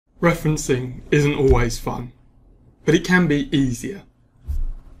Referencing isn't always fun, but it can be easier.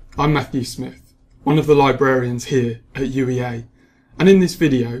 I'm Matthew Smith, one of the librarians here at UEA, and in this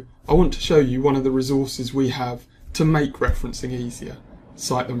video I want to show you one of the resources we have to make referencing easier,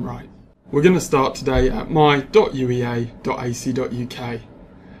 Cite them right. We're going to start today at my.uea.ac.uk.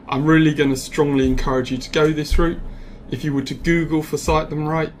 I'm really going to strongly encourage you to go this route. If you were to Google for Cite them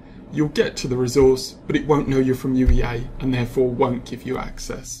right, you'll get to the resource, but it won't know you're from UEA and therefore won't give you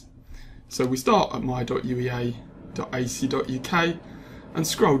access. So we start at my.uea.ac.uk and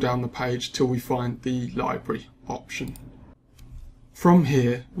scroll down the page till we find the library option. From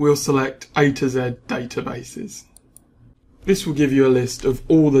here, we'll select A to Z databases. This will give you a list of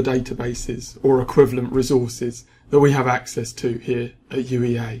all the databases or equivalent resources that we have access to here at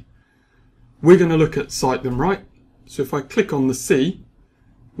UEA. We're going to look at Cite them right, so if I click on the C,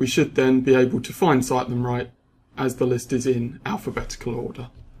 we should then be able to find Cite them right as the list is in alphabetical order.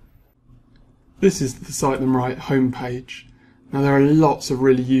 This is the Cite them right homepage. Now there are lots of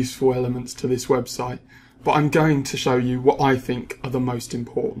really useful elements to this website, but I'm going to show you what I think are the most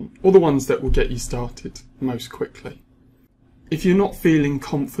important, or the ones that will get you started most quickly. If you're not feeling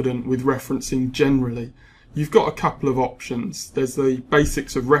confident with referencing generally, you've got a couple of options. There's the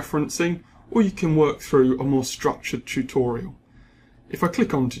basics of referencing, or you can work through a more structured tutorial. If I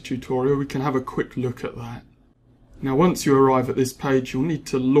click onto tutorial, we can have a quick look at that. Now once you arrive at this page, you'll need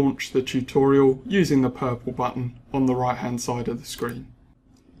to launch the tutorial using the purple button on the right hand side of the screen.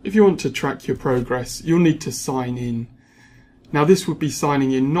 If you want to track your progress, you'll need to sign in. Now this would be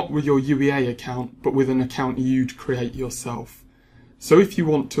signing in not with your UEA account, but with an account you'd create yourself. So if you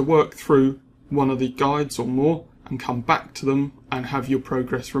want to work through one of the guides or more and come back to them and have your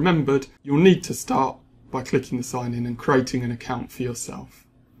progress remembered, you'll need to start by clicking the sign in and creating an account for yourself.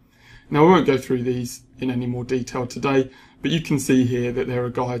 Now I won't go through these in any more detail today, but you can see here that there are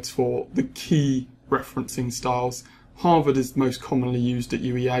guides for the key referencing styles. Harvard is most commonly used at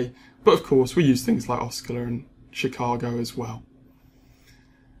UEA, but of course we use things like Osceola and Chicago as well.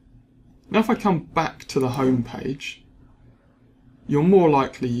 Now if I come back to the home page, your more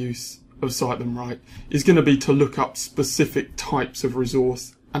likely use of Cite them right is going to be to look up specific types of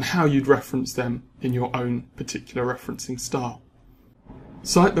resource and how you'd reference them in your own particular referencing style.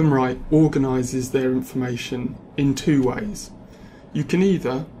 Cite them right organises their information in two ways. You can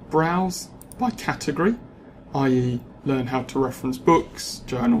either browse by category, i.e. learn how to reference books,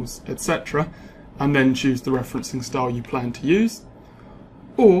 journals, etc., and then choose the referencing style you plan to use,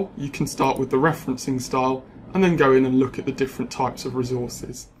 or you can start with the referencing style and then go in and look at the different types of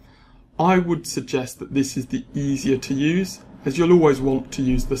resources. I would suggest that this is the easier to use, as you'll always want to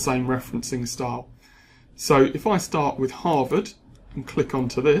use the same referencing style. So if I start with Harvard and click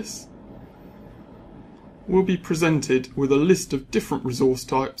onto this, we'll be presented with a list of different resource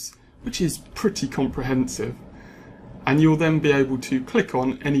types, which is pretty comprehensive. And you'll then be able to click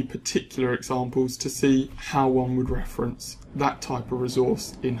on any particular examples to see how one would reference that type of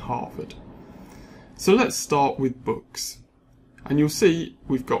resource in Harvard. So let's start with books. And you'll see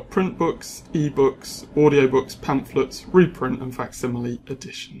we've got print books, e-books, audiobooks, pamphlets, reprint and facsimile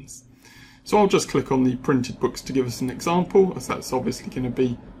editions. So I'll just click on the printed books to give us an example, as that's obviously going to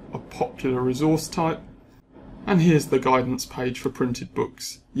be a popular resource type. And here's the guidance page for printed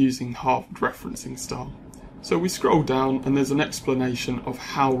books using Harvard referencing style. So we scroll down and there's an explanation of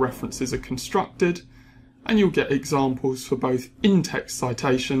how references are constructed, and you'll get examples for both in-text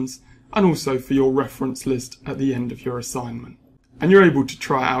citations and also for your reference list at the end of your assignment. And you're able to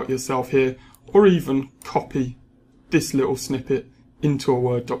try it out yourself here, or even copy this little snippet into a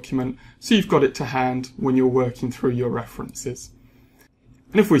Word document so you've got it to hand when you're working through your references.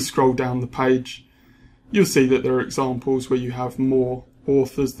 And if we scroll down the page, you'll see that there are examples where you have more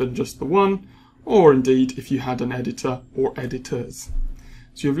authors than just the one, or indeed if you had an editor or editors.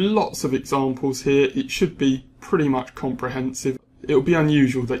 So you have lots of examples here. It should be pretty much comprehensive. It'll be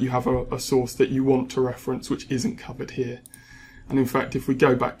unusual that you have a source that you want to reference which isn't covered here. And in fact, if we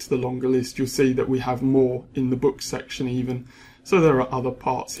go back to the longer list, you'll see that we have more in the books section even. So there are other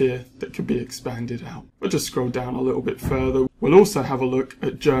parts here that could be expanded out. We'll just scroll down a little bit further. We'll also have a look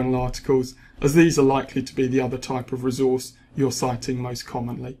at journal articles, as these are likely to be the other type of resource you're citing most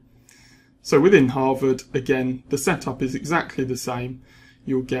commonly. So within Harvard, again, the setup is exactly the same.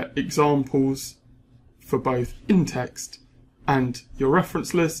 You'll get examples for both in-text and your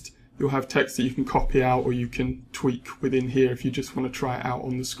reference list. You'll have text that you can copy out or you can tweak within here if you just want to try it out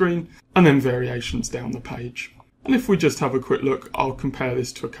on the screen, and then variations down the page. And if we just have a quick look, I'll compare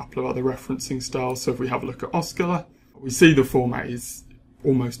this to a couple of other referencing styles. So if we have a look at Osceola, we see the format is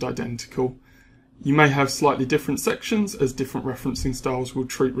almost identical. You may have slightly different sections, as different referencing styles will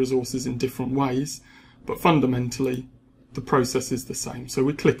treat resources in different ways, but fundamentally the process is the same. So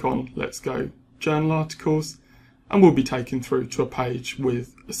we click on Let's Go Journal Articles, and we'll be taken through to a page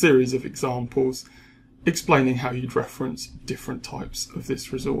with a series of examples explaining how you'd reference different types of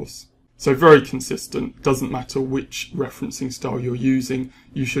this resource. So very consistent, doesn't matter which referencing style you're using,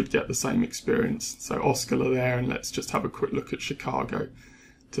 you should get the same experience. So Oscar are there, and let's just have a quick look at Chicago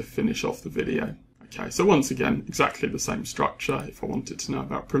to finish off the video. Okay, so once again, exactly the same structure. If I wanted to know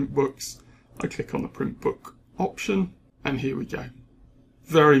about print books, I click on the print book option, and here we go.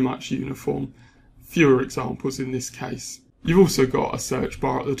 Very much uniform, fewer examples in this case. You've also got a search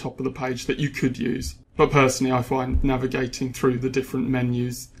bar at the top of the page that you could use, but personally I find navigating through the different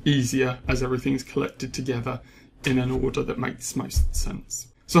menus easier as everything's collected together in an order that makes most sense.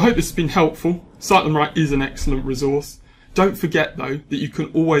 So I hope this has been helpful. Cite Them Right is an excellent resource. Don't forget though that you can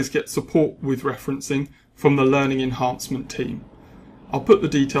always get support with referencing from the Learning Enhancement team. I'll put the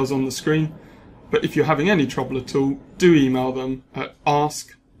details on the screen, but if you're having any trouble at all, do email them at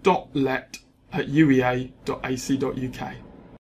ask.let@uea.ac.uk.